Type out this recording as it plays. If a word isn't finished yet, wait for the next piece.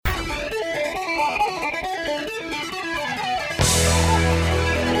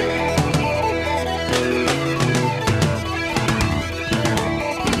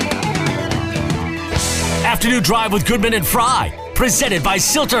Afternoon Drive with Goodman and Fry, presented by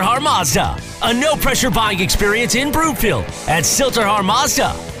Silterhar Mazda. A no-pressure buying experience in Broomfield at Silterhar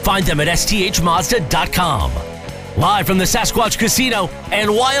Mazda. Find them at sthmazda.com. Live from the Sasquatch Casino and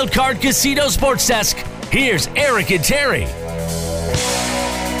Wildcard Casino Sports Desk, here's Eric and Terry.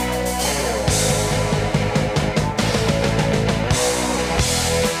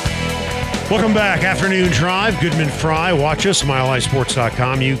 Welcome back. Afternoon Drive. Goodman Fry. Watch us,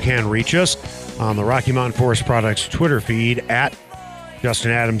 milehighsports.com. You can reach us on the Rocky Mountain Forest Products Twitter feed at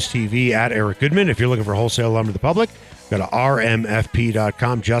Justin Adams TV, at Eric Goodman. If you're looking for wholesale lumber to the public, go to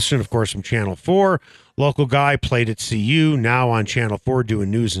rmfp.com. Justin, of course, from Channel 4. Local guy, played at CU, now on Channel 4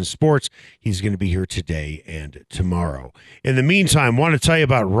 doing news and sports. He's going to be here today and tomorrow. In the meantime, want to tell you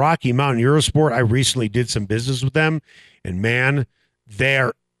about Rocky Mountain Eurosport. I recently did some business with them, and man,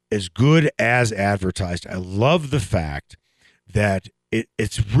 they're as good as advertised. I love the fact that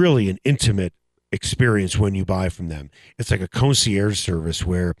it's really an intimate experience when you buy from them. It's like a concierge service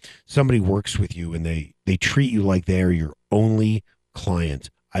where somebody works with you and they treat you like they're your only client.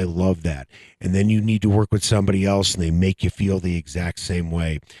 I love that. And then you need to work with somebody else and they make you feel the exact same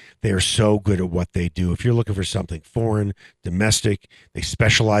way. They are so good at what they do. If you're looking for something foreign, domestic, they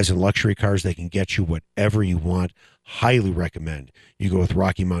specialize in luxury cars. They can get you whatever you want. Highly recommend you go with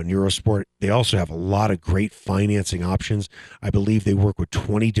Rocky Mountain Eurosport. They also have a lot of great financing options. I believe they work with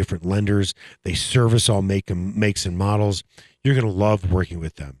 20 different lenders. They service all makes and models. You're going to love working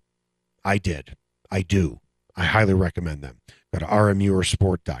with them. I did. I do. I highly recommend them. Go to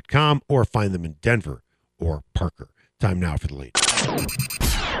rmeurosport.com or find them in Denver or Parker. Time now for the lead.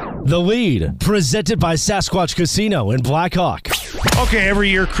 The Lead, presented by Sasquatch Casino in Blackhawk. Okay, every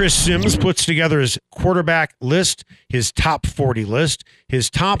year Chris Sims puts together his quarterback list, his top 40 list, his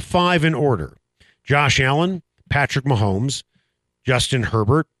top 5 in order. Josh Allen, Patrick Mahomes, Justin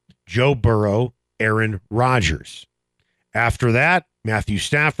Herbert, Joe Burrow, Aaron Rodgers. After that, Matthew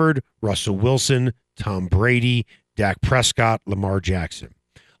Stafford, Russell Wilson, Tom Brady, Dak Prescott, Lamar Jackson.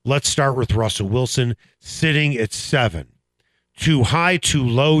 Let's start with Russell Wilson, sitting at 7. Too high, too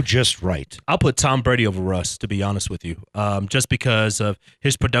low, just right. I'll put Tom Brady over Russ, to be honest with you, just because of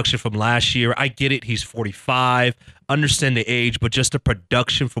his production from last year. I get it. He's 45. Understand the age, but just the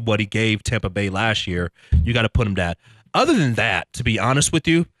production from what he gave Tampa Bay last year, you got to put him that. Other than that, to be honest with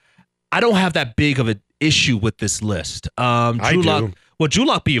you, I don't have that big of an issue with this list. Drew Lock, will Drew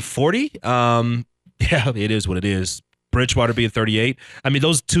Lock be a 40? Yeah, it is what it is. Bridgewater being 38. I mean,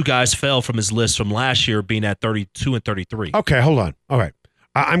 those two guys fell from his list from last year being at 32 and 33. Okay, hold on. All right.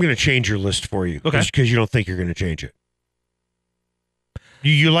 I'm going to change your list for you. Okay. Because you don't think you're going to change it.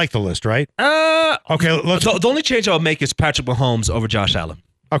 You like the list, right? Okay. The only change I would make is Patrick Mahomes over Josh Allen.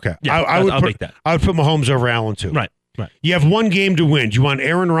 Okay. Yeah, I'll make that. I would put Mahomes over Allen, too. Right. You have one game to win. Do you want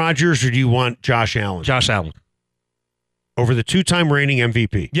Aaron Rodgers or do you want Josh Allen? Josh Allen. Over the 2-time reigning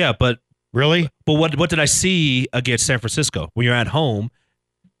MVP. Yeah, but... Really? But what did I see against San Francisco when you're at home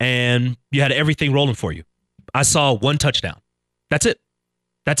and you had everything rolling for you? I saw one touchdown. That's it.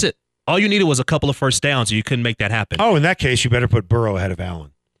 All you needed was a couple of first downs, and you couldn't make that happen. Oh, in that case, you better put Burrow ahead of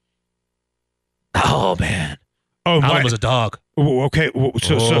Allen. Oh, man. Oh, Allen was a dog. Okay.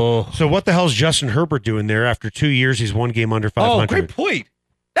 So what the hell is Justin Herbert doing there? After 2 years, he's one game under 500. Oh, great point.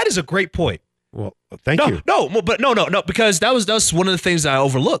 That is a great point. Well, thank you. No, because that was one of the things I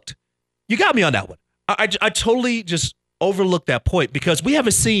overlooked. You got me on that one. I totally just overlooked that point because we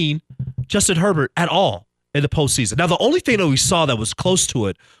haven't seen Justin Herbert at all in the postseason. Now, the only thing that we saw that was close to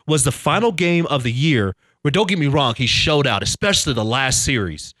it was the final game of the year where, don't get me wrong, he showed out, especially the last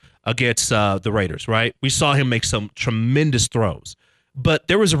series against the Raiders, right? We saw him make some tremendous throws. But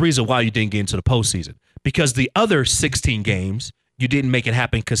there was a reason why you didn't get into the postseason because the other 16 games, you didn't make it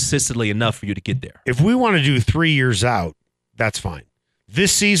happen consistently enough for you to get there. If we want to do 3 years out, that's fine.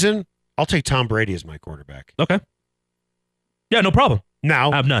 This season, I'll take Tom Brady as my quarterback. Okay. Yeah, no problem.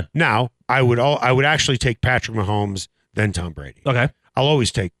 Now, I have none. Now, I would actually take Patrick Mahomes, then Tom Brady. Okay. I'll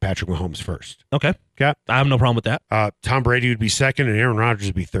always take Patrick Mahomes first. Okay. I have no problem with that. Tom Brady would be second, and Aaron Rodgers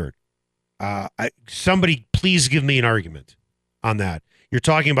would be third. Somebody please give me an argument on that. You're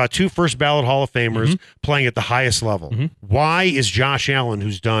talking about 2 first-ballot Hall of Famers playing at the highest level. Why is Josh Allen,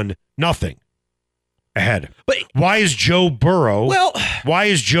 who's done nothing, ahead? But why is Joe Burrow? Well, why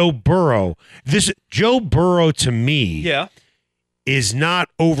is Joe Burrow? Joe Burrow to me is not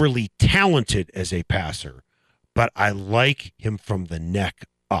overly talented as a passer, but I like him from the neck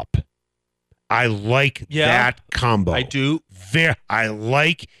up. I like that combo. I do. I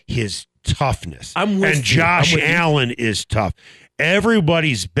like his toughness. I'm with you. And Josh Allen is tough.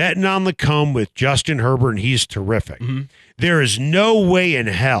 Everybody's betting on the come with Justin Herbert, and he's terrific. There is no way in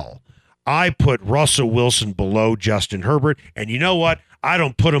hell I put Russell Wilson below Justin Herbert, and you know what? I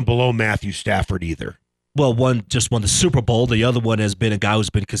don't put him below Matthew Stafford either. Well, one just won the Super Bowl. The other one has been a guy who's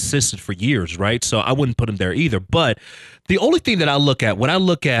been consistent for years, right? So I wouldn't put him there either. But the only thing that I look at when I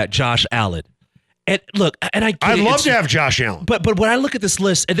look at Josh Allen, and look, and I'd love to have Josh Allen. But when I look at this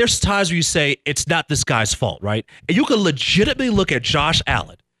list, and there's times where you say it's not this guy's fault, right? And you can legitimately look at Josh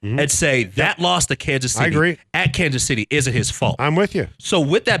Allen and say that loss to Kansas City I agree. at Kansas City isn't his fault. I'm with you. So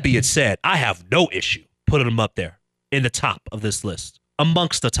with that being said, I have no issue putting him up there in the top of this list,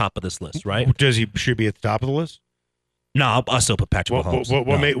 amongst the top of this list, right? Should be at the top of the list? No, I still put Patrick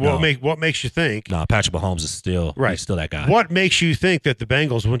Mahomes. What makes you think? No, Patrick Mahomes is still right. He's still that guy. What makes you think that the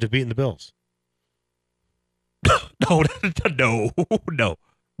Bengals wouldn't have beaten the Bills? No.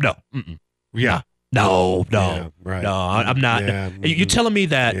 Mm-mm. Yeah. No. Yeah, right. No, I'm not. Yeah. You telling me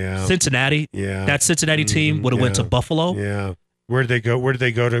that Cincinnati, that Cincinnati team would have went to Buffalo? Yeah. Where did they go? Where did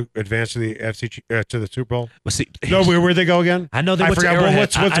they go to advance to the to the Super Bowl? Well, see, no, where did they go again? I know they went to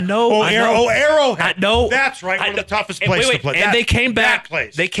Arrowhead. I know. Arrowhead. I know. That's right. One of the toughest places to play. And they came back.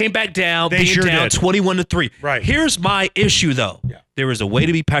 They came back down. They being down 21-3. Right. Here's my issue, though. Yeah. There is a way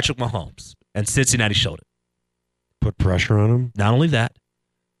to beat Patrick Mahomes, and Cincinnati showed it. Put pressure on him. Not only that,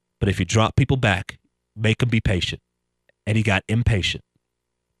 but if you drop people back, make them be patient. And he got impatient.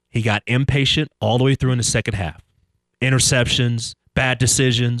 He got impatient all the way through in the second half. Interceptions, bad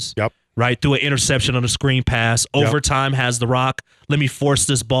decisions. Yep. Right? Threw an interception on a screen pass. Overtime has the rock. Let me force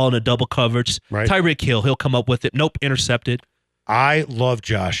this ball into double coverage. Right. Tyreek Hill, he'll come up with it. Nope, intercepted. I love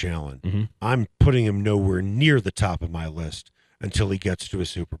Josh Allen. Mm-hmm. I'm putting him nowhere near the top of my list until he gets to a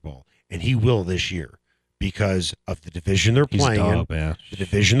Super Bowl. And he will this year because of the division they're playing in. Man. The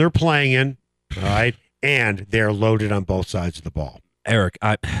division they're playing in, all right? And they're loaded on both sides of the ball. Eric,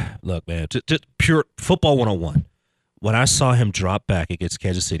 look, man, just pure football 101. When I saw him drop back against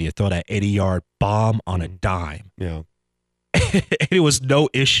Kansas City and throw that 80-yard bomb on a dime, it was no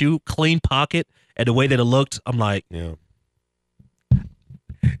issue, clean pocket, and the way that it looked, I'm like, you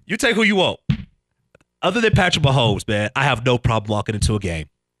take who you want. Other than Patrick Mahomes, man, I have no problem walking into a game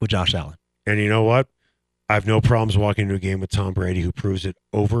with Josh Allen. And you know what? I have no problems walking into a game with Tom Brady, who proves it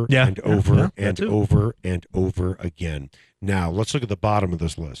over and over and over again. Now, let's look at the bottom of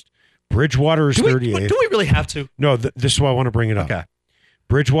this list. Bridgewater is 38th. Do we really have to? No, this is why I want to bring it up. Okay.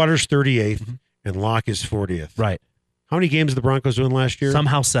 Bridgewater's 38th, and Locke is 40th. Right. How many games did the Broncos win last year?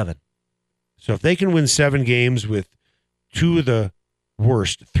 Somehow 7. So if they can win 7 games with 2 of the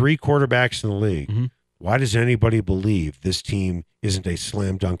worst 3 quarterbacks in the league, why does anybody believe this team isn't a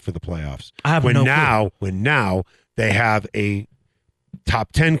slam dunk for the playoffs? I have no clue. When now they have a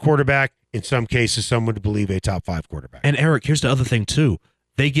top 10 quarterback, in some cases, someone to believe a top 5 quarterback. And Eric, here's the other thing too.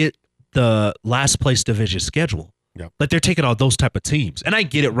 They get the last place division schedule. Yep. Like they're taking on those type of teams. And I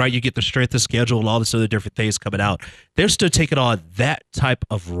get it, right? You get the strength of schedule and all this other different things coming out. They're still taking on that type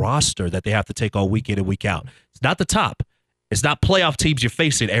of roster that they have to take on week in and week out. It's not the top. It's not playoff teams you're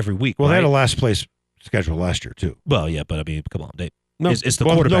facing every week. Well, right? they had a last place schedule last year, too. Well, yeah, but I mean, come on. It's the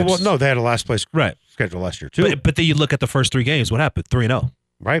quarterbacks. quarterbacks. They had a last place schedule last year, too. But then you look at the first 3 games. What happened? 3-0.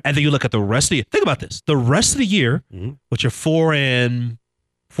 Right. And then you look at the rest of the year. Think about this. The rest of the year, which are 4-7,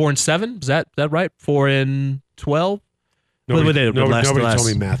 is that right? 4-12? Nobody told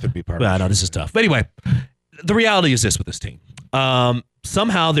me math would be part of it. I know this is tough. But anyway, the reality is this with this team.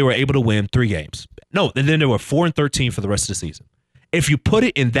 Somehow they were able to win 3 games. No, and then they were 4-13 for the rest of the season. If you put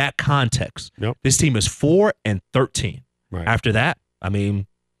it in that context, this team is 4-13. Right. After that, I mean,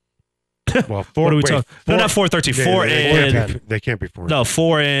 well, what are we talking? No, not 4-13. They can't be 4. No,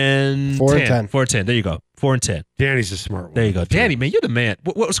 4-10. 4-10. There you go. 4-10. Danny's a smart one. There you go. Danny, man, you're the man.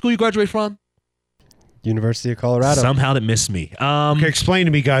 What school you graduate from? University of Colorado. Somehow that missed me. Okay, explain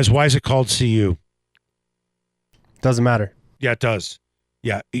to me, guys, why is it called CU? Doesn't matter. Yeah, it does.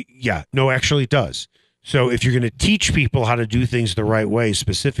 Yeah. No, actually it does. So if you're going to teach people how to do things the right way,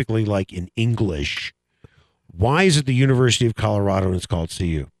 specifically like in English, why is it the University of Colorado and it's called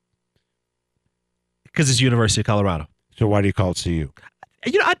CU? Because it's University of Colorado. So why do you call it CU?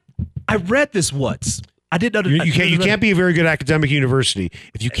 You know, I read this once. I didn't know. You can't be a very good academic university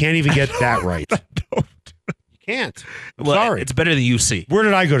if you can't even get that right. You can't. I'm sorry. It's better than UC. Where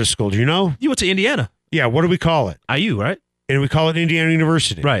did I go to school? Do you know? You went to Indiana. Yeah. What do we call it? IU, right? And we call it Indiana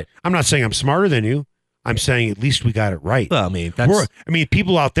University. Right. I'm not saying I'm smarter than you. I'm saying at least we got it right. Well, I mean,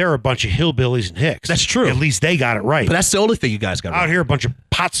 people out there are a bunch of hillbillies and hicks. That's true. At least they got it right. But that's the only thing you guys got right. Out here, a bunch of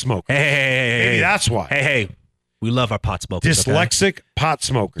pot smokers. Hey. Maybe that's why. Hey. We love our pot smokers. Dyslexic pot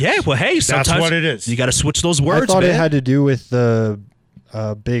smokers. Yeah, well, hey, sometimes that's what it is. You got to switch those words, I thought man. it had to do with the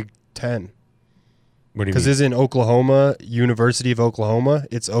Big Ten. What do you mean? Because isn't Oklahoma, University of Oklahoma,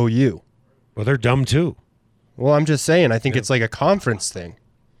 it's OU. Well, they're dumb too. Well, I'm just saying, I think it's like a conference thing.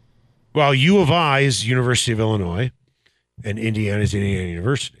 Well, U of I is University of Illinois, and Indiana is Indiana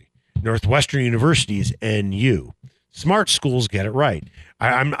University. Northwestern University is NU. Smart schools get it right.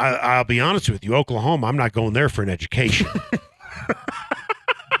 I'll be honest with you, Oklahoma, I'm not going there for an education.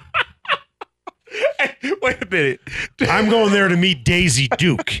 Hey, wait a minute. I'm going there to meet Daisy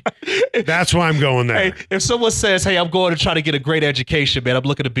Duke. That's why I'm going there. Hey, if someone says, hey, I'm going to try to get a great education, man, I'm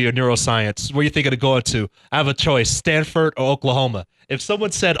looking to be a neuroscience, where you thinking of going to? I have a choice, Stanford or Oklahoma. If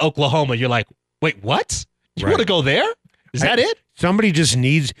someone said Oklahoma, you're like, wait, what? You want to go there? Is that it? Somebody just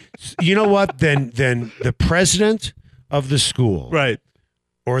needs, you know what? Then the president of the school, Right.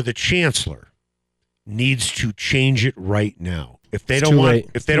 or the chancellor, needs to change it right now. If they It's don't too want, late.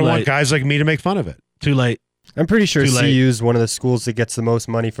 if they Too don't want late. guys like me to make fun of it. Too late. I'm pretty sure Too late. CU is one of the schools that gets the most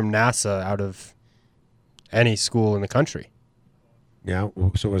money from NASA out of any school in the country. Yeah.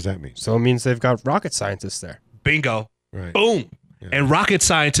 So what does that mean? So it means they've got rocket scientists there. Bingo. Right. Boom. Yeah. And rocket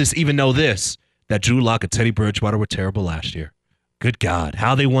scientists even know this, that Drew Lock and Teddy Bridgewater were terrible last year. Good God.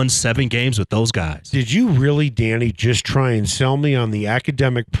 How they won 7 games with those guys. Did you really, Danny, just try and sell me on the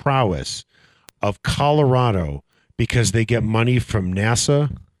academic prowess of Colorado because they get money from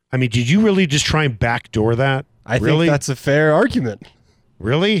NASA? I mean, did you really just try and backdoor that? I Really? think that's a fair argument.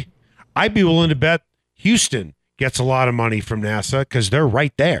 Really? I'd be willing to bet Houston gets a lot of money from NASA because they're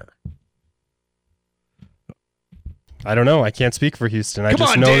right there. I don't know. I can't speak for Houston. I Come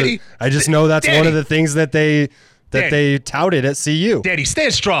just on, know Danny. I just know that's one Danny. of the things that they touted at CU. Daddy,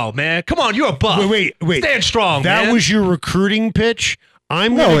 stand strong, man. Come on, you're a buff. Wait. Stand strong, That man. was your recruiting pitch?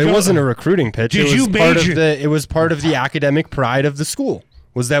 No, it wasn't a recruiting pitch. Did it was you part major- of it was part of the academic pride of the school.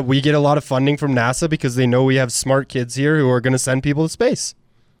 Was that we get a lot of funding from NASA because they know we have smart kids here who are going to send people to space.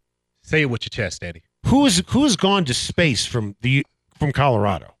 Say it with your chest, Daddy. Who has gone to space from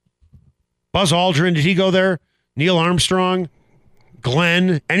Colorado? Buzz Aldrin, did he go there? Neil Armstrong,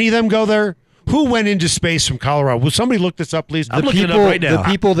 Glenn, any of them go there? Who went into space from Colorado? Will somebody look this up, please? I'm looking it up right now. The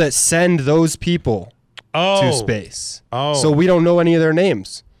people that send those people to space. Oh. So we don't know any of their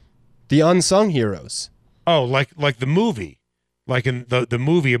names. The unsung heroes. Oh, like the movie. Like in the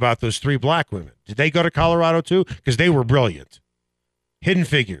movie about those 3 black women. Did they go to Colorado too? Because they were brilliant. Hidden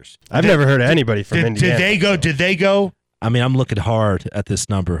Figures. I've never heard of anybody from Indiana. Did they go? I mean, I'm looking hard at this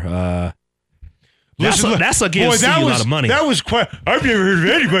number. NASA gives CU a lot of money. That was quite. I've never heard of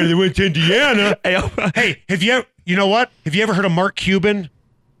anybody that went to Indiana. Hey, Have you ever? You know what? Have you ever heard of Mark Cuban?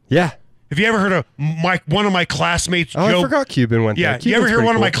 Yeah. Have you ever heard of one of my classmates? Oh, Joe? I forgot Cuban went there. Yeah. You ever Cuban's hear pretty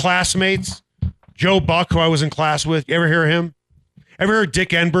one of my cool. classmates, Joe Buck, who I was in class with? You ever hear of him? Ever heard Dick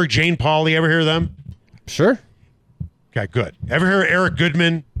Enberg, Jane Pauley? Ever hear of them? Sure. Okay, good. Ever hear of Eric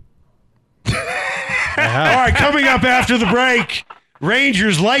Goodman? I have. All right, coming up after the break,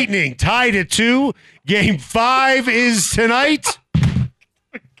 Rangers Lightning tied at 2. Game 5 is tonight.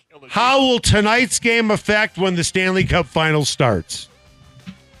 How will tonight's game affect when the Stanley Cup Final starts?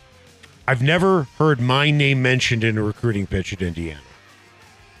 I've never heard my name mentioned in a recruiting pitch at Indiana.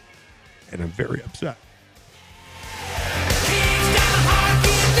 And I'm very upset.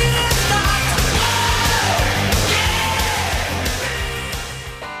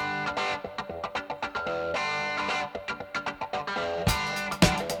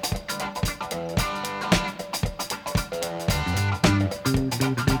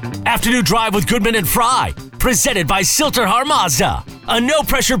 Afternoon Drive with Goodman and Fry, presented by Silterhar Mazda. A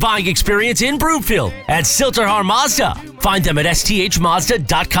no-pressure buying experience in Broomfield at Silterhar Mazda. Find them at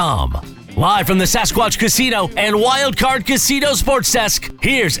sthmazda.com. Live from the Sasquatch Casino and Wildcard Casino Sports Desk,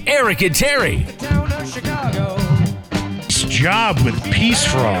 here's Eric and Terry. Nice job with Peace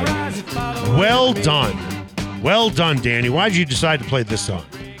Frog. Well done. Well done, Danny. Why did you decide to play this song?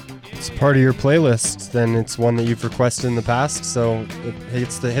 It's part of your playlist, then it's one that you've requested in the past, so it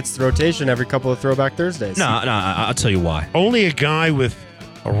hits the rotation every couple of Throwback Thursdays. no, I'll tell you why. Only a guy with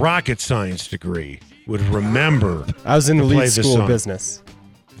a rocket science degree would remember I was in the to play Leeds this School song. of Business.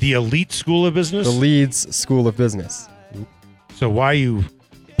 The elite school of business? The Leeds School of Business. So why are you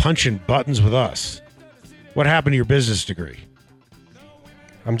punching buttons with us? What happened to your business degree?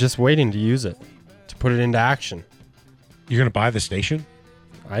 I'm just waiting to use it, to put it into action. You're going to buy the station?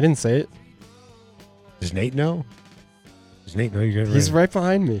 I didn't say it. Does Nate know? Does Nate know you're getting ready? He's right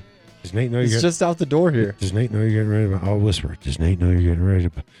behind me. Does Nate know you're He's getting just out the door here. Does Nate know you're getting ready to I'll whisper. Does Nate know you're getting ready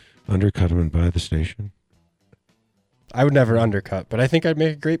to undercut him and buy the station? I would never undercut, but I think I'd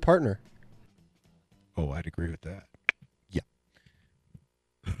make a great partner. Oh, I'd agree with that. Yeah.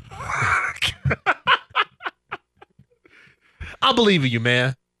 I believe in you,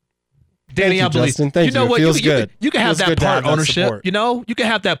 man. Danny, you, I believe. Justin. Thank you know you. what? It feels You good. can have Feels that good to part have that ownership. support. You know, you can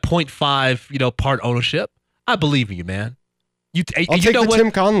have that 0.5, part ownership. I believe in you, man. I'll take the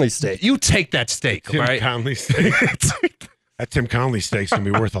Tim Conley stake. You take that stake, Tim right? Conley steak. That Tim Conley steak's going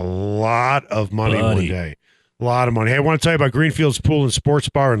to be worth a lot of money one day. A lot of money. Hey, I want to tell you about Greenfield's Pool and Sports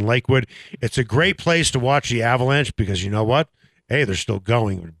Bar in Lakewood. It's a great place to watch the Avalanche because you know what? A, they're still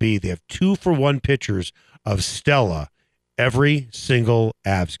going. But B, they have 2-for-1 pitchers of Stella every single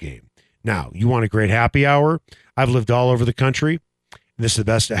Avs game. Now, you want a great happy hour? I've lived all over the country. This is the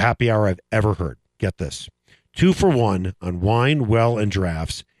best happy hour I've ever heard. Get this. 2-for-1 on wine, well, and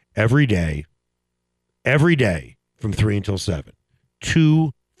drafts every day from 3 until 7.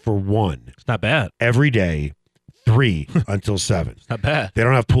 2-for-1. It's not bad. Every day, 3 until 7. It's not bad. They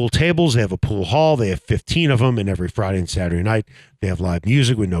don't have pool tables. They have a pool hall. They have 15 of them, and every Friday and Saturday night, they have live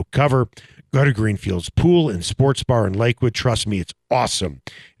music with no cover. Go to Greenfield's Pool and Sports Bar in Lakewood. Trust me, it's awesome.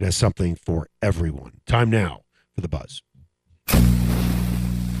 It has something for everyone. Time now for The Buzz.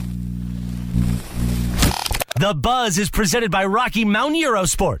 The Buzz is presented by Rocky Mountain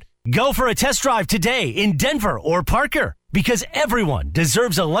Eurosport. Go for a test drive today in Denver or Parker because everyone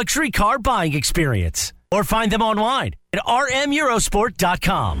deserves a luxury car buying experience. Or find them online at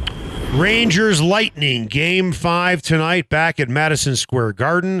rmeurosport.com. Rangers Lightning, Game 5 tonight back at Madison Square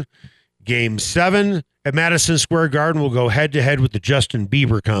Garden. Game 7 at Madison Square Garden will go head-to-head with the Justin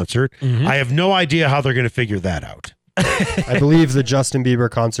Bieber concert. Mm-hmm. I have no idea how they're going to figure that out. I believe the Justin Bieber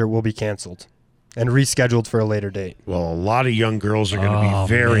concert will be canceled and rescheduled for a later date. Well, a lot of young girls are going to be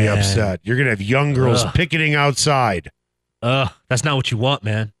very upset. You're going to have young girls picketing outside. That's not what you want,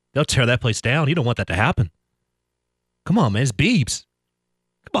 man. They'll tear that place down. You don't want that to happen. Come on, man. It's Biebs.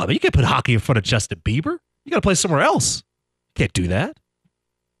 Come on, man. You can't put hockey in front of Justin Bieber. You got to play somewhere else. You can't do that.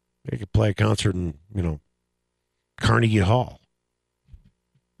 They could play a concert in, Carnegie Hall.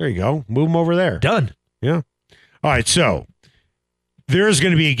 There you go. Move them over there. Done. Yeah. All right, so there's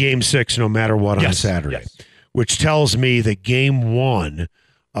going to be a Game 6 no matter what on Saturday, which tells me that Game 1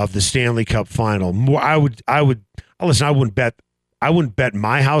 of the Stanley Cup Final, I wouldn't bet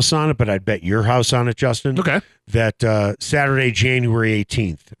my house on it, but I'd bet your house on it, Justin. Okay. That Saturday, January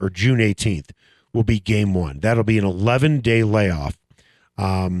 18th or June 18th will be Game 1. That'll be an 11-day layoff.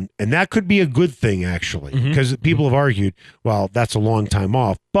 And that could be a good thing, actually, because people have argued, well, that's a long time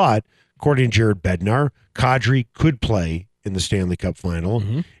off. But according to Jared Bednar, Kadri could play in the Stanley Cup Final,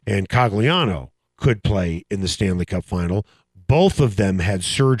 and Cogliano could play in the Stanley Cup Final. Both of them had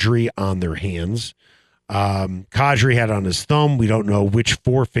surgery on their hands. Kadri had on his thumb. We don't know which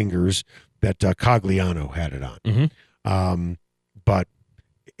four fingers that Cogliano had it on. But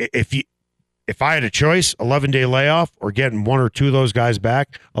if I had a choice, 11-day layoff or getting one or two of those guys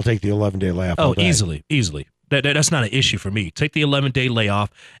back, I'll take the 11-day layoff. Oh, easily. That's not an issue for me. Take the 11-day layoff.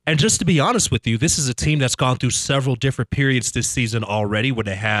 And just to be honest with you, this is a team that's gone through several different periods this season already when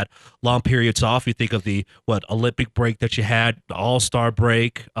they had long periods off. You think of the Olympic break that you had, the All-Star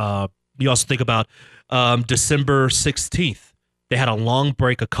break. You also think about December 16th. They had a long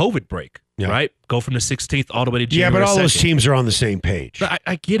break, a COVID break, right? Go from the 16th all the way to January 2nd. Yeah, but all those teams are on the same page.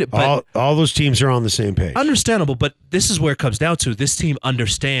 I get it. But all those teams are on the same page. Understandable, but this is where it comes down to. This team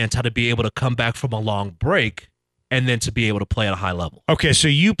understands how to be able to come back from a long break and then to be able to play at a high level. Okay, so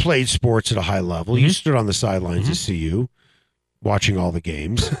you played sports at a high level. You stood on the sidelines to see you watching all the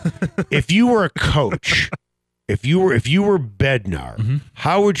games. If you were a coach, if you were Bednar,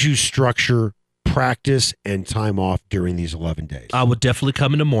 how would you structure practice and time off during these 11 days? I would definitely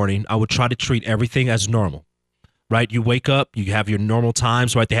come in the morning. I would try to treat everything as normal, right? You wake up, you have your normal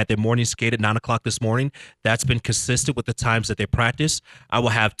times, right? They had their morning skate at 9 o'clock this morning. That's been consistent with the times that they practice. I will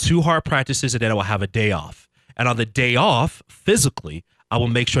have 2 hard practices and then I will have a day off. And on the day off, physically, I will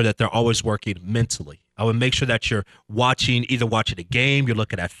make sure that they're always working mentally. I will make sure that you're either watching a game, you're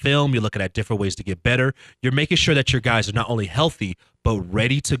looking at film, you're looking at different ways to get better. You're making sure that your guys are not only healthy, but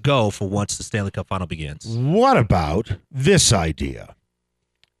ready to go for once the Stanley Cup Final begins. What about this idea?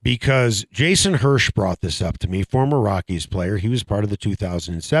 Because Jason Hirsch brought this up to me, former Rockies player. He was part of the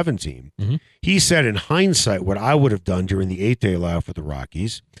 2007 team. He said, in hindsight, what I would have done during the 8-day layoff for the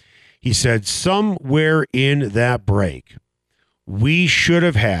Rockies, he said, somewhere in that break, we should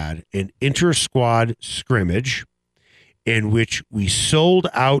have had an inter-squad scrimmage in which we sold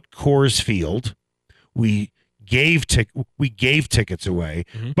out Coors Field. We gave tickets away,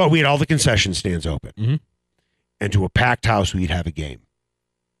 but we had all the concession stands open. And to a packed house, we'd have a game.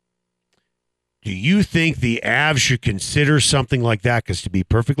 Do you think the Avs should consider something like that? Because to be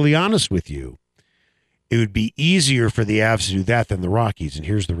perfectly honest with you, it would be easier for the Avs to do that than the Rockies, and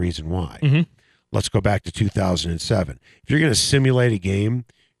here's the reason why. Let's go back to 2007. If you're going to simulate a game,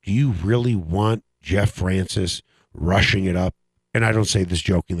 do you really want Jeff Francis rushing it up? And I don't say this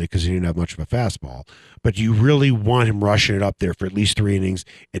jokingly because he didn't have much of a fastball, but do you really want him rushing it up there for at least 3 innings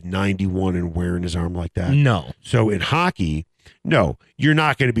at 91 and wearing his arm like that? No. So in hockey, no, you're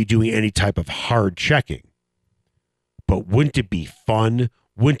not going to be doing any type of hard checking. But wouldn't it be fun?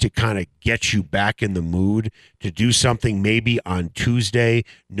 Wouldn't it kind of get you back in the mood to do something maybe on Tuesday,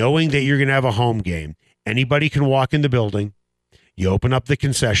 knowing that you're going to have a home game? Anybody can walk in the building. You open up the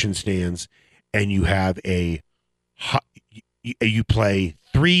concession stands, and you have you play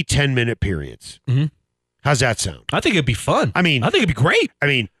 3 10-minute periods. Mm-hmm. How's that sound? I think it'd be fun. I think it'd be great.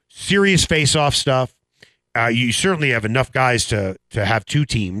 Serious face-off stuff. You certainly have enough guys to have 2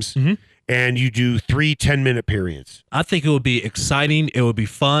 teams, and you do 3 10-minute periods. I think it would be exciting. It would be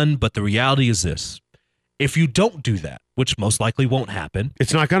fun, but the reality is this. If you don't do that, which most likely won't happen.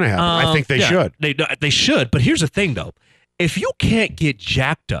 It's not going to happen. I think they should. They should, but here's the thing, though. If you can't get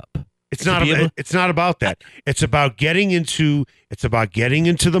jacked up, it's not about that. It's about getting into the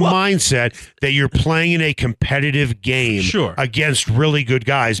mindset that you're playing in a competitive game against really good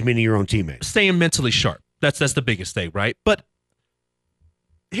guys, meaning your own teammates. Staying mentally sharp. That's the biggest thing, right? But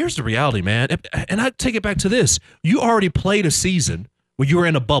here's the reality, man. And I take it back to this. You already played a season where you were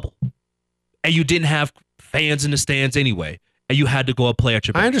in a bubble and you didn't have fans in the stands anyway, and you had to go and play at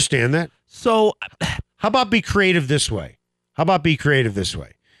your bench. I understand that. So how about be creative this way?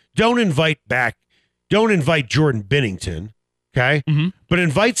 Don't invite Jordan Binnington, okay? Mm-hmm. But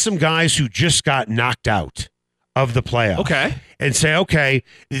invite some guys who just got knocked out of the playoffs. Okay. And say, okay,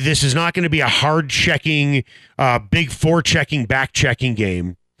 this is not going to be a hard-checking, big forechecking, back-checking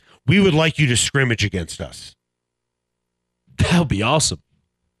game. We would like you to scrimmage against us. That would be awesome.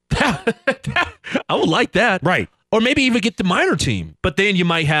 I would like that. Right. Or maybe even get the minor team. But then you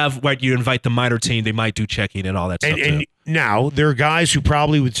might have, you invite the minor team, they might do checking and all that stuff. And now, there are guys who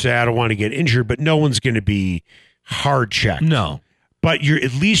probably would say, I don't want to get injured, but no one's going to be hard checked. No. But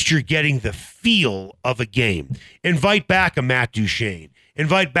at least you're getting the feel of a game. Invite back a Matt Duchene.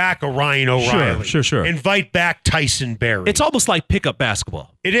 Invite back a Ryan O'Reilly. Sure. Invite back Tyson Barrie. It's almost like pickup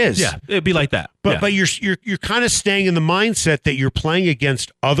basketball. It is. Yeah, it'd be like that. But you're kind of staying in the mindset that you're playing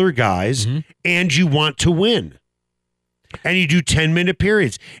against other guys and you want to win. And you do 10-minute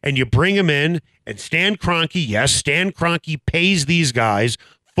periods, and you bring them in, and Stan Kroenke pays these guys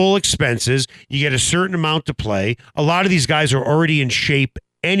full expenses. You get a certain amount to play. A lot of these guys are already in shape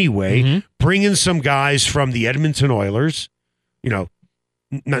anyway. Bring in some guys from the Edmonton Oilers,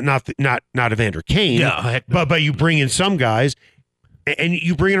 not Evander Kane, but you bring in some guys, and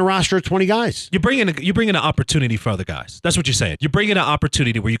you bring in a roster of 20 guys. You bring in an opportunity for other guys. That's what you're saying. You bring in an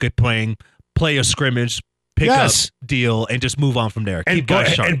opportunity where you could play a scrimmage, pick up deal, and just move on from there. Keep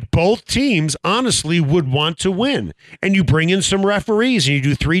guys sharp. And both teams, honestly, would want to win. And you bring in some referees, and you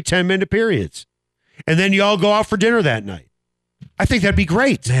do 3 10-minute periods. And then you all go out for dinner that night. I think that'd be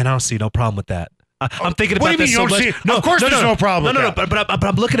great. Man, I don't see no problem with that. I'm thinking what about do you mean this you so don't much. See? Of course there's no problem with that. But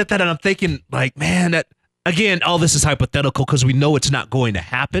I'm looking at that, and I'm thinking, man, that again, all this is hypothetical because we know it's not going to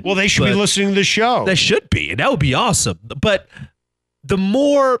happen. Well, they should be listening to the show. They should be, and that would be awesome. But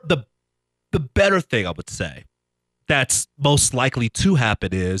the better thing I would say that's most likely to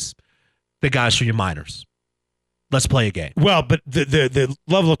happen is the guys from your minors. Let's play a game. Well, but the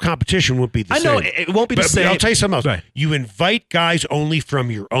level of competition won't be the same. I know it won't be the same. But I'll tell you something else. Right. You invite guys only from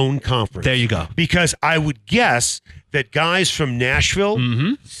your own conference. There you go. Because I would guess that guys from Nashville,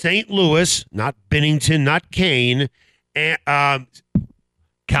 St. Louis, not Binnington, not Kane, and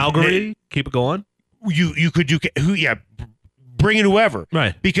Calgary, keep it going. You could do bring in whoever.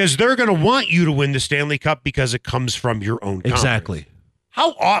 Right. Because they're going to want you to win the Stanley Cup because it comes from your own conference. Exactly.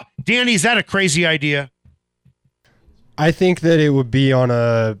 Danny, is that a crazy idea? I think that it would be on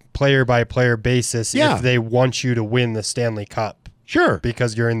a player-by-player basis if they want you to win the Stanley Cup. Sure.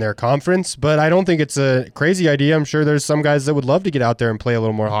 Because you're in their conference, but I don't think it's a crazy idea. I'm sure there's some guys that would love to get out there and play a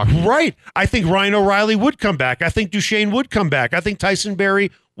little more hockey. Right. I think Ryan O'Reilly would come back. I think Duchene would come back. I think Tyson Barrie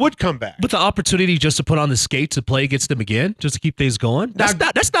would come back. But the opportunity just to put on the skates to play against them again, just to keep things going,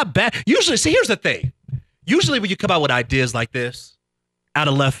 that's not bad. Usually, see, here's the thing. Usually when you come out with ideas like this out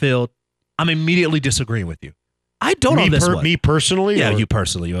of left field, I'm immediately disagreeing with you. I don't on this one. Me personally? Yeah, you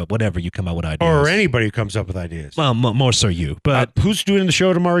personally, whatever you come out with ideas. Or anybody who comes up with ideas. Well, more so you. But who's doing the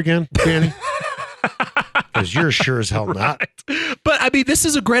show tomorrow again, Danny? Because you're sure as hell not. Right. But, I mean, this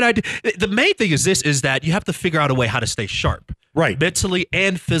is a great idea. The main thing is that you have to figure out a way how to stay sharp. Right. Mentally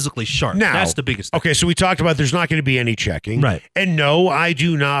and physically sharp. Now, that's the biggest thing. Okay, so we talked about there's not going to be any checking. Right. And no, I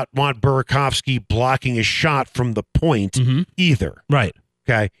do not want Burakovsky blocking a shot from the point either. Right.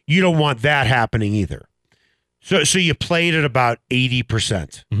 Okay? You don't want that happening either. So you played at about 80%.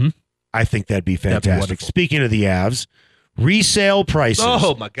 Mm-hmm. I think that'd be fantastic. wonderful. Speaking of the Avs, resale prices,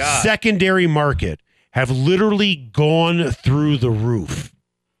 Oh, my God. secondary market have literally gone through the roof.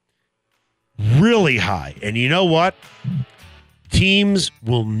 Really high. And you know what? Teams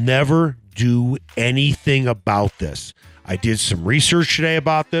will never do anything about this. I did some research today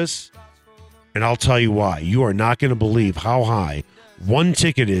about this, and I'll tell you why. You are not going to believe how high one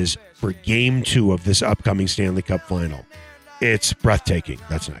ticket is for Game 2 of this upcoming Stanley Cup Final. It's breathtaking.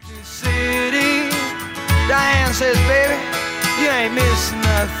 That's next. City. Diane says, baby, you ain't missing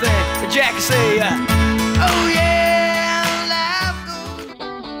nothing. Jackie say, oh yeah, life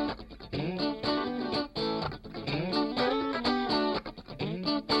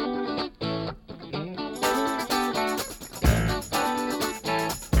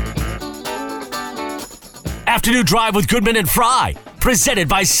Afternoon Drive with Goodman and Fry, presented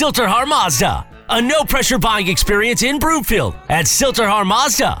by Silterhar Mazda. A no-pressure buying experience in Broomfield at Silterhar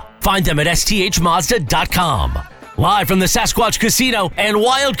Mazda. Find them at sthmazda.com. Live from the Sasquatch Casino and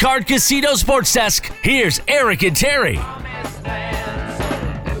Wildcard Casino Sports Desk, here's Eric and Terry.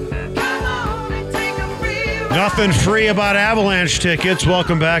 Nothing free about Avalanche tickets.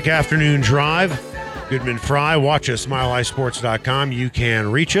 Welcome back, Afternoon Drive. Goodman Fry. Watch us, smilehighsports.com. You can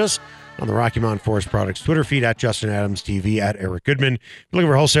reach us on the Rocky Mountain Forest Products Twitter feed at Justin Adams TV, at Eric Goodman. If you're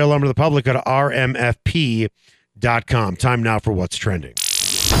looking for wholesale lumber to the public, go to rmfp.com. Time now for What's Trending.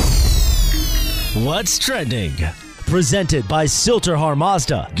 What's trending? Presented by Silterhar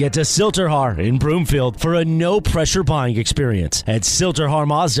Mazda. Get to Silterhar in Broomfield for a no-pressure buying experience at Silterhar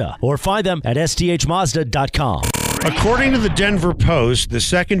Mazda, or find them at sthmazda.com. According to the Denver Post, the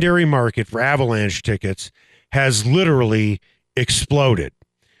secondary market for Avalanche tickets has literally exploded.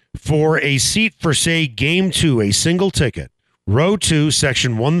 For a seat for, say, Game 2, a single ticket, Row 2,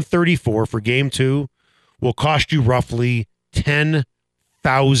 Section 134 for Game 2 will cost you roughly $10,000.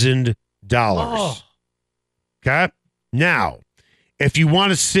 Oh. Okay? Now, if you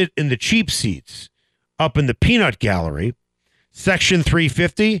want to sit in the cheap seats up in the Peanut Gallery, Section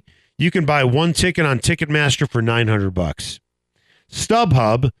 350, you can buy one ticket on Ticketmaster for $900.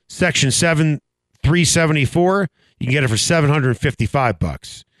 StubHub, Section 374, you can get it for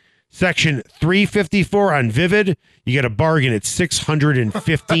 $755. Section 354 on Vivid, you get a bargain at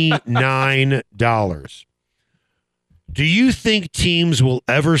 $659. Do you think teams will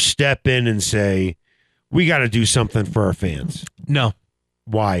ever step in and say, we got to do something for our fans? No.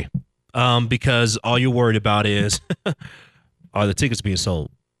 Why? Because all you're worried about is, are the tickets being sold?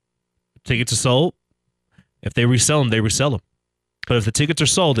 Tickets are sold. If they resell them, they resell them. But if the tickets are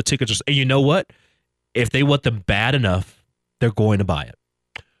sold, the tickets are. And you know what? If they want them bad enough, they're going to buy it.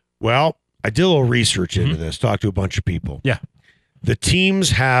 Well, I did a little research into this, talked to a bunch of people. Yeah. The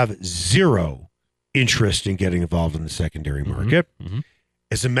teams have zero interest in getting involved in the secondary market. Mm-hmm.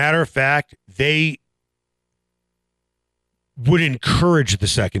 As a matter of fact, they would encourage the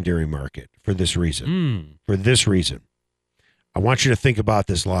secondary market for this reason. For this reason. I want you to think about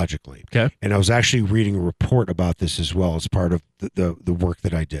this logically. Okay. And I was actually reading a report about this as well as part of the work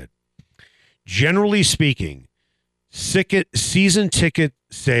that I did. Generally speaking, season ticket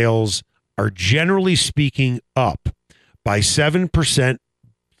sales are generally speaking up by 7%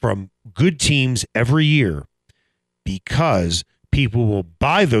 from good teams every year because people will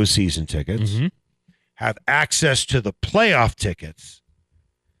buy those season tickets, have access to the playoff tickets,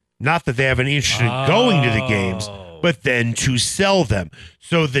 not that they have an interest in going to the games, but then to sell them.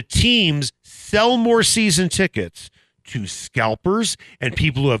 So the teams sell more season tickets to scalpers and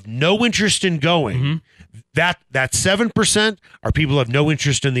people who have no interest in going. That 7% are people who have no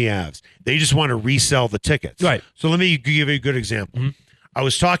interest in the Avs. They just want to resell the tickets. Right. So let me give you a good example. I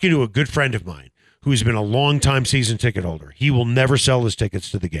was talking to a good friend of mine who's been a long-time season ticket holder. He will never sell his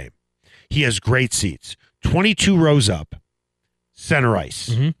tickets to the game. He has great seats. 22 rows up, center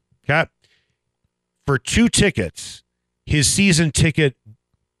ice. Okay. For 2 tickets, his season ticket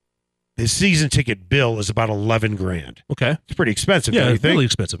bill is about $11,000. Okay. It's pretty expensive. Yeah, don't you it's think? really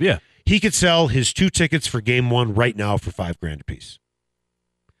expensive. Yeah. He could sell his 2 tickets for Game 1 right now for $5,000 a piece.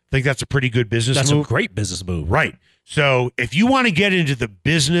 Think that's a pretty good business That's move? a great business move. Right. So if you want to get into the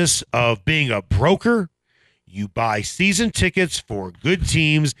business of being a broker, you buy season tickets for good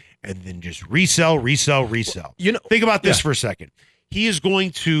teams and then just resell. You know, Think about this for a second. He is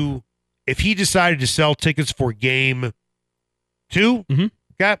going to, if he decided to sell tickets for Game 2,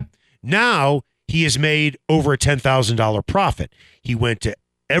 okay, now he has made over a $10,000 profit. He went to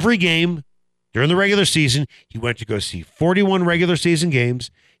every game during the regular season. He went to go see 41 regular season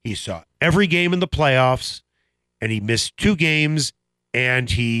games. He saw every game in the playoffs, and he missed 2 games, and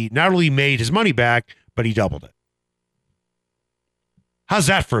he not only made his money back, but he doubled it. How's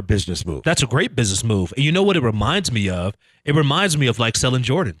that for a business move? That's a great business move. And you know what it reminds me of? It reminds me of like selling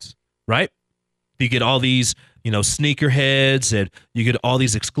Jordans, right? You get all these, sneakerheads, and you get all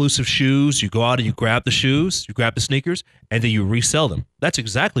these exclusive shoes. You go out and you grab the shoes, you grab the sneakers, and then you resell them. That's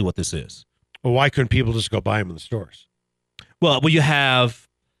exactly what this is. Well, why couldn't people just go buy them in the stores? Well, you have,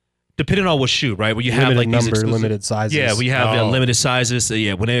 depending on what shoe, right? Where you have like these exclusive, limited sizes. Yeah, we have limited sizes.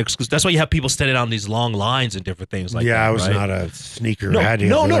 When they're exclusive, that's why you have people standing on these long lines and different things like that. Yeah, I was right? not a sneaker. No, I had to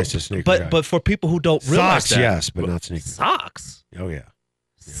have the nicest sneaker guy. But for people who don't realize socks, that, yes, but not sneakers. Socks. Oh yeah.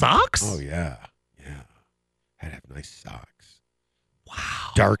 Socks. Oh yeah. Had to have nice socks.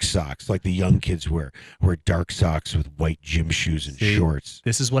 Wow. Dark socks, like the young kids wear dark socks with white gym shoes and shorts.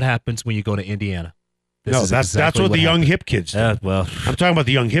 This is what happens when you go to Indiana. That's what the young hip kids do. Well, I'm talking about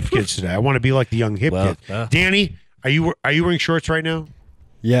the young hip kids today. I want to be like the young hip kids. Danny, are you wearing shorts right now?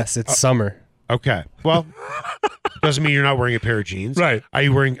 Yes, it's summer. Okay. Well, doesn't mean you're not wearing a pair of jeans. Right. Are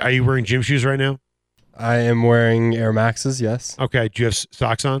you wearing gym shoes right now? I am wearing Air Maxes, yes. Okay. Do you have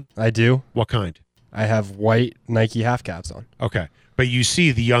socks on? I do. What kind? I have white Nike half caps on. Okay. But you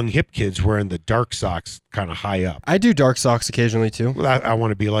see the young hip kids wearing the dark socks kind of high up. I do dark socks occasionally too. Well, I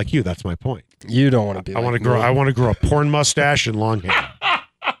want to be like you. That's my point. You don't want to be. I want to grow a porn mustache and long hair.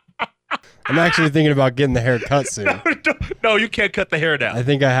 I'm actually thinking about getting the hair cut soon. No, you can't cut the hair down. I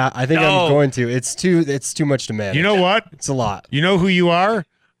think I'm going to. It's too much to manage. You know what? It's a lot. You know who you are?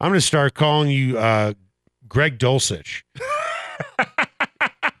 I'm going to start calling you Greg Dulcich.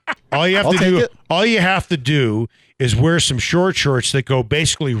 All you have to do is wear some short shorts that go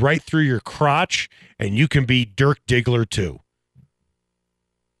basically right through your crotch, and you can be Dirk Diggler too.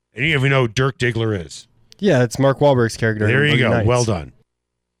 And you even know who Dirk Diggler is. Yeah, it's Mark Wahlberg's character. There you go. Nights. Well done.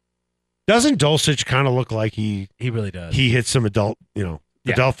 Doesn't Dulcich kind of look like he really does. He hits some adult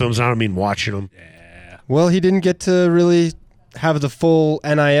films. I don't mean watching them. Yeah. Well, he didn't get to really have the full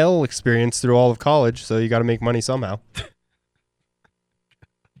NIL experience through all of college, so you got to make money somehow.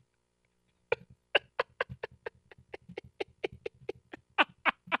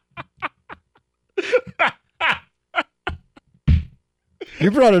 You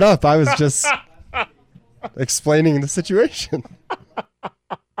brought it up. I was just explaining the situation.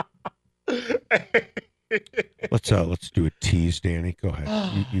 Let's do a tease, Danny. Go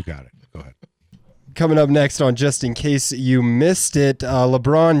ahead. You got it. Go ahead. Coming up next on Just In Case You Missed It,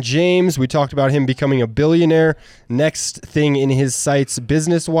 LeBron James. We talked about him becoming a billionaire. Next thing in his sights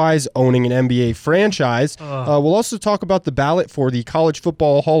business-wise, owning an NBA franchise. We'll also talk about the ballot for the College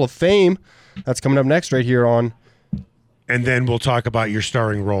Football Hall of Fame. That's coming up next right here on... And then we'll talk about your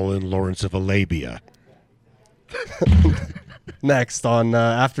starring role in Lawrence of Arabia. Next on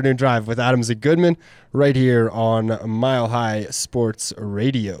Afternoon Drive with Adams and Goodman, right here on Mile High Sports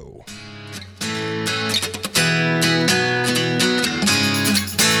Radio.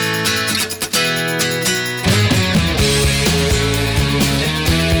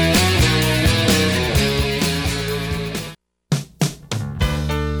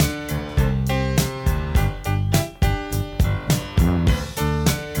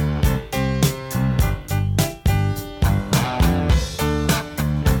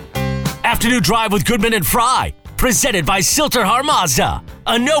 Afternoon Drive with Goodman and Fry, presented by Silterhar Mazda.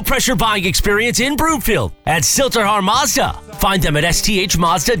 A no-pressure buying experience in Broomfield at Silterhar Mazda. Find them at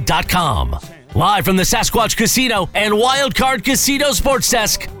sthmazda.com. Live from the Sasquatch Casino and Wildcard Casino Sports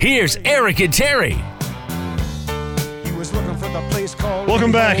Desk, here's Eric and Terry.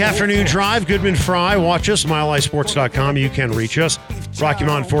 Welcome back. Afternoon Drive, Goodman Fry. Watch us, milehighsports.com. You can reach us. Rocky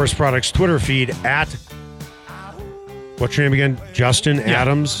Mountain Forest Products Twitter feed at... What's your name again? Justin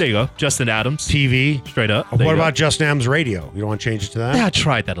Adams? There you go. Justin Adams. TV. Straight up. What about Justin Adams Radio? You don't want to change it to that? Yeah, I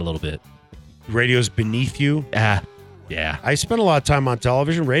tried that a little bit. Radio's beneath you? Yeah. I spent a lot of time on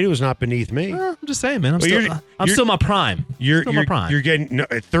television. Radio is not beneath me. I'm just saying, man. I'm still my prime. You're my prime. You're getting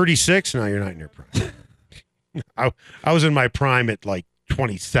at 36? No, you're not in your prime. I was in my prime at like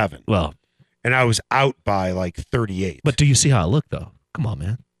 27. Well. And I was out by like 38. But do you see how I look, though? Come on,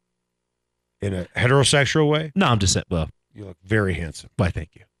 man. In a heterosexual way? No, I'm just saying, well. You look very handsome. Why,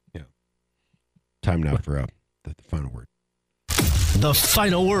 thank you. Yeah. Time now for the final word. The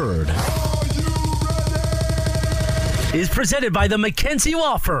final word is presented by the McKenzie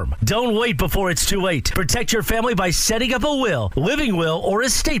Law Firm. Don't wait before it's too late. Protect your family by setting up a will, living will, or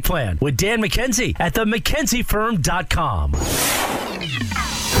estate plan with Dan McKenzie at themckenziefirm.com.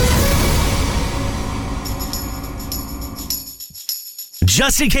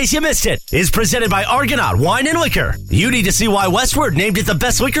 Just in case you missed it, is presented by Argonaut Wine and Liquor. You need to see why Westward named it the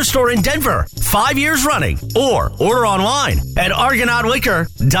best liquor store in Denver 5 years running, or order online at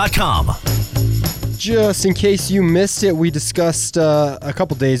argonautliquor.com. Just in case you missed it, we discussed a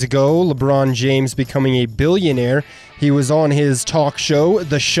couple days ago LeBron James becoming a billionaire. He was on his talk show,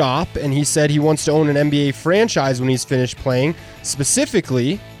 The Shop, and he said he wants to own an NBA franchise when he's finished playing.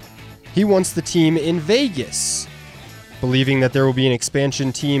 Specifically, he wants the team in Vegas, believing that there will be an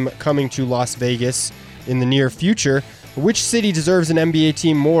expansion team coming to Las Vegas in the near future. Which city deserves an NBA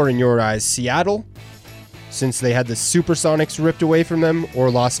team more in your eyes? Seattle, since they had the Supersonics ripped away from them, or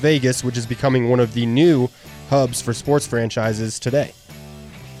Las Vegas, which is becoming one of the new hubs for sports franchises today?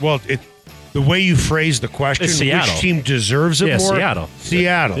 Well, the way you phrase the question, which team deserves it more?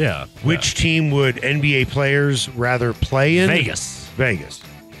 Seattle. Yeah. Which team would NBA players rather play in? Vegas. Vegas.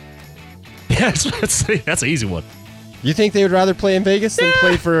 That's an easy one. You think they would rather play in Vegas than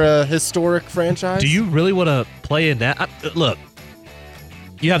play for a historic franchise? Do you really want to play in that? Look,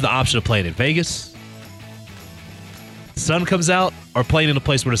 you have the option of playing in Vegas, sun comes out, or playing in a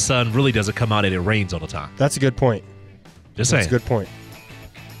place where the sun really doesn't come out and it rains all the time. That's a good point. Just saying. That's a good point.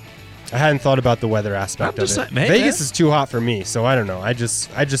 I hadn't thought about the weather aspect of it. Saying, man, Vegas is too hot for me, so I don't know. I just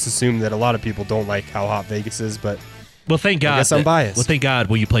assume that a lot of people don't like how hot Vegas is, but well, thank God. I guess I'm biased. Well, thank God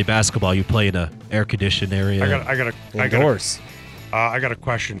when you play basketball, you play in an air-conditioned area. Indoors. I got a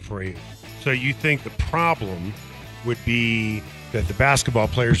question for you. So you think the problem would be that the basketball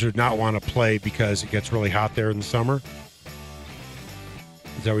players would not want to play because it gets really hot there in the summer?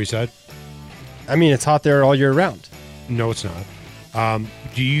 Is that what you said? I mean, it's hot there all year round. No, it's not.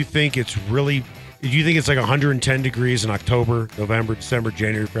 Do you think it's like 110 degrees in October, November, December,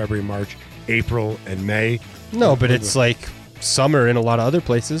 January, February, March, April, and May? No, but it's like summer in a lot of other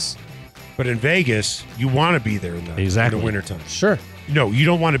places. But in Vegas, you want to be there in the wintertime. Sure. No, you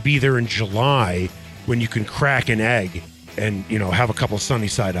don't want to be there in July when you can crack an egg and, have a couple sunny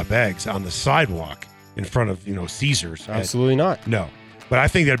side up eggs on the sidewalk in front of, Caesars. Absolutely not. No. But I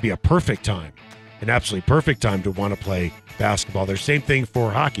think that'd be a perfect time, an absolutely perfect time to want to play basketball. There's same thing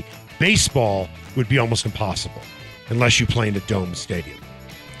for hockey. Baseball would be almost impossible unless you play in a dome stadium.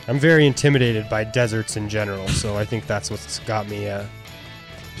 I'm very intimidated by deserts in general, so I think that's what's got me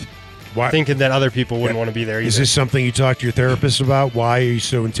thinking that other people wouldn't want to be there either. Is this something you talk to your therapist about? Why are you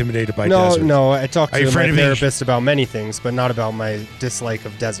so intimidated by deserts? No, I talk to my therapist about many things, but not about my dislike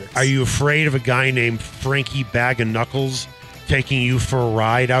of deserts. Are you afraid of a guy named Frankie Bag of Knuckles taking you for a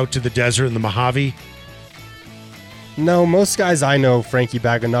ride out to the desert in the Mojave? No, most guys I know, Frankie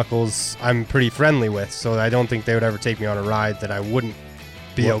Bag of Knuckles, I'm pretty friendly with, so I don't think they would ever take me on a ride that I wouldn't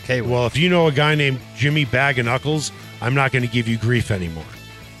be okay with. Well, if you know a guy named Jimmy Bag of Knuckles, I'm not going to give you grief anymore.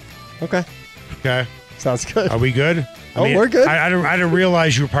 Okay. Sounds good. Are we good? We're good. I didn't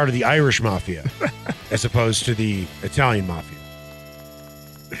realize you were part of the Irish Mafia as opposed to the Italian Mafia.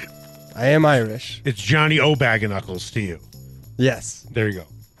 I am Irish. It's Johnny O. Bag of Knuckles to you. Yes. There you go.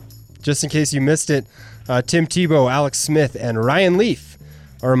 Just in case you missed it, Tim Tebow, Alex Smith, and Ryan Leaf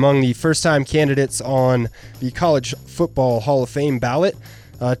are among the first-time candidates on the College Football Hall of Fame ballot.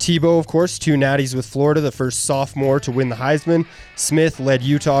 Tebow, of course, 2 natties with Florida, the first sophomore to win the Heisman. Smith led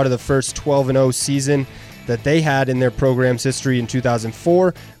Utah to the first 12-0 season that they had in their program's history in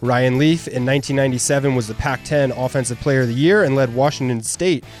 2004. Ryan Leaf in 1997 was the Pac-10 Offensive Player of the Year and led Washington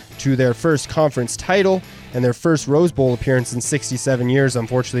State to their first conference title and their first Rose Bowl appearance in 67 years.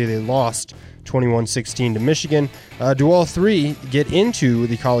 Unfortunately, they lost 21-16 to Michigan. Do all three get into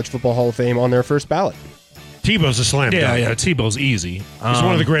the College Football Hall of Fame on their first ballot? Tebow's a slam dunk. Yeah, Tebow's easy. He's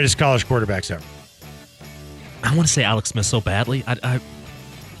one of the greatest college quarterbacks ever. I want to say Alex Smith so badly.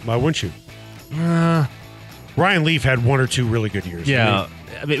 Why wouldn't you? Ryan Leaf had 1 or 2 really good years. Yeah,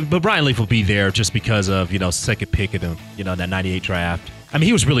 but Ryan Leaf will be there just because of, second pick in that 98 draft. I mean,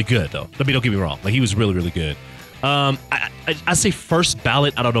 he was really good, though. Don't get me wrong. Like, he was really, really good. I say first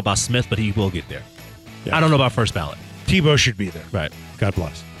ballot. I don't know about Smith, but he will get there. Yeah. I don't know about first ballot. Tebow should be there. Right. God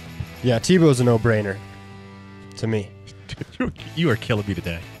bless. Yeah, Tebow's a no-brainer to me. You are killing me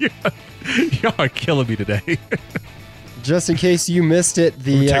today. You are killing me today. Just in case you missed it,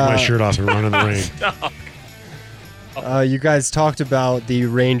 take my shirt off and run in the rain. You guys talked about the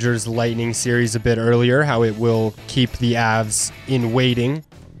Rangers Lightning series a bit earlier, how it will keep the Avs in waiting,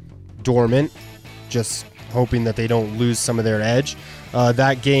 dormant, just hoping that they don't lose some of their edge.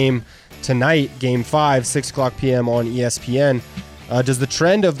 That game tonight, Game 5, 6 o'clock p.m. on ESPN. Does the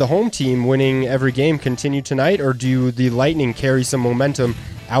trend of the home team winning every game continue tonight, or do the Lightning carry some momentum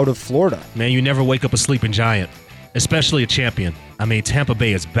out of Florida? Man, you never wake up a sleeping giant, especially a champion. I mean, Tampa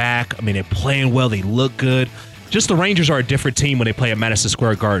Bay is back. I mean, they're playing well. They look good. Just the Rangers are a different team when they play at Madison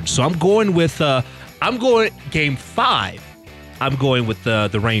Square Garden. So I'm going with Game 5. I'm going with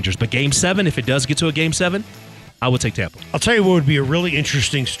the Rangers. But Game 7, if it does get to a Game 7, I would take Tampa. I'll tell you what would be a really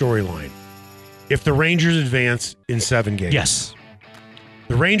interesting storyline if the Rangers advance in 7 games. Yes.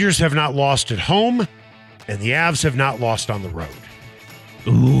 The Rangers have not lost at home, and the Avs have not lost on the road.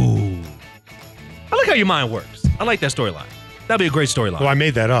 Ooh. I like how your mind works. I like that storyline. That'd be a great storyline. Well, I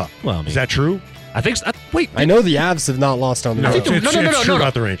made that up. Well, I mean, is that true? I think so. Wait. I know the Avs have not lost on the road. It's true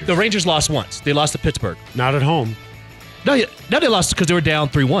about the Rangers. The Rangers lost once. They lost to Pittsburgh. Not at home. No, they lost because they were down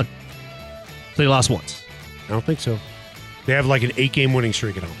 3-1. So they lost once. I don't think so. They have like an 8-game winning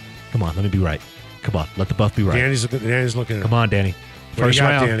streak at home. Come on, let me be right. Come on, let the buff be right. Danny's looking at it. Come on, Danny. What First do you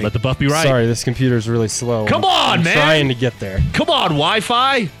got, round, Danny? let the buff be right. Sorry, this computer's really slow. Come on, I'm man. trying to get there. Come on,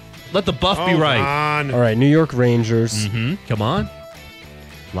 Wi-Fi. Let the buff be right. On. All right, New York Rangers. Mm-hmm. Come on.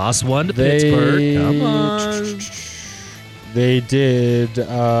 Lost one to Pittsburgh. Come on. They did.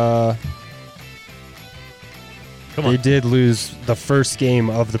 Come on. They did lose the first game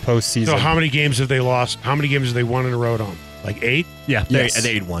of the postseason. So how many games have they lost? How many games have they won in a row on? Like 8? Yeah, Yes.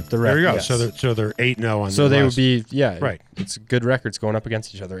 they 8-1. There you go. Yes. So they're 8-0 on. So the they last. would be, Right. It's good records going up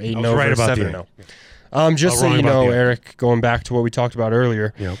against each other. 8-0 I was right versus about the 7-0. Just so wrong you about know, the- Eric, going back to what we talked about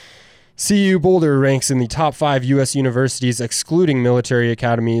earlier, Yep. CU Boulder ranks in the top 5 U.S. universities, excluding military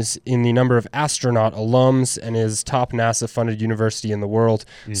academies, in the number of astronaut alums and is top NASA-funded university in the world.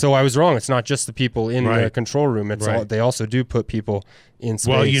 So I was wrong. It's not just the people in the Right. control room. It's Right. they also do put people in space.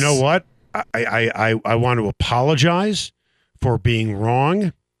 Well, you know what? I want to apologize for being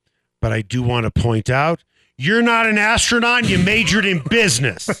wrong, but I do want to point out you're not an astronaut and you majored in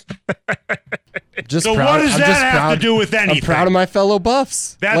business. Just So proud- what does I'm that just have proud- to do with anything? I'm proud of my fellow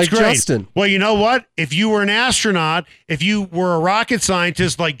buffs. That's like great. Justin. Well, you know what? If you were an astronaut, if you were a rocket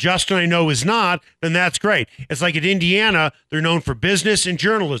scientist like Justin I know is not, then that's great. It's like at Indiana, they're known for business and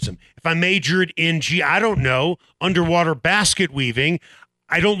journalism. If I majored in, I don't know, underwater basket weaving,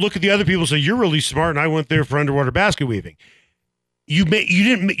 I don't look at the other people and say, you're really smart, and I went there for underwater basket weaving. You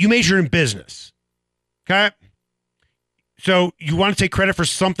majored in business. Okay? So you want to take credit for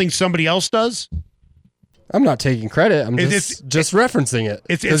something somebody else does? I'm not taking credit. I'm It's- just referencing it.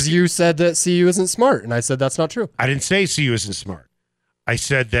 it's- Because you said that CU isn't smart, and I said that's not true. I didn't say CU isn't smart. I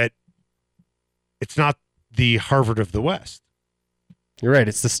said that it's not the Harvard of the West. You're right.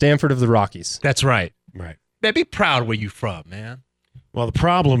 It's the Stanford of the Rockies. That's right. Right. Man, be proud where you from, man. Well, the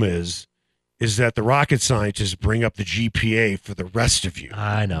problem is that the rocket scientists bring up the GPA for the rest of you.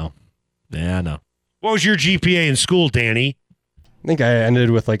 I know. Yeah, I know. What was your GPA in school, Danny? I think I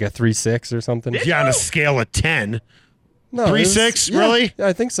ended with like a 3.6 or something. Yeah, on a scale of 10. No, 3.6? yeah, Really? Yeah,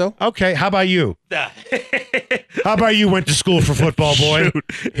 I think so. Okay, how about you? How about you went to school for football, boy?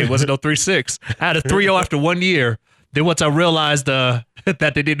 Shoot, it wasn't no 3.6. I had a 3.0 after 1 year. Then once I realized that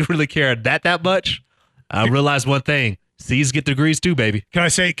they didn't really care that much, I realized one thing: C's get degrees too, baby. Can I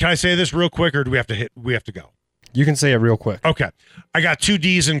say this real quick, or do we have to go? You can say it real quick. Okay. I got 2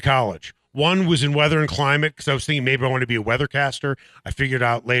 D's in college. One was in weather and climate because I was thinking maybe I want to be a weathercaster. I figured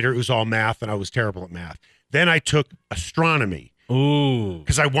out later it was all math, and I was terrible at math. Then I took astronomy Ooh.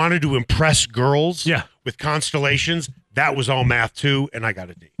 because I wanted to impress girls Yeah. with constellations. That was all math too, and I got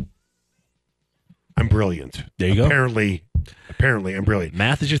a D. I'm brilliant. There you go. Apparently I'm brilliant.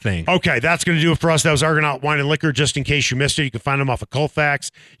 Math is your thing. Okay, that's going to do it for us. That was Argonaut Wine and Liquor. Just in case you missed it, you can find them off of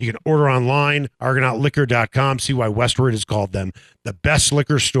Colfax. You can order online, argonautliquor.com. See why Westward has called them the best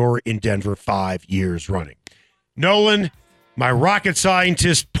liquor store in Denver 5 years running. Nolan, my rocket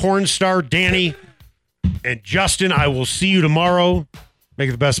scientist, porn star, Danny, and Justin, I will see you tomorrow. Make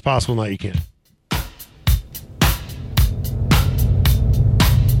it the best possible night you can.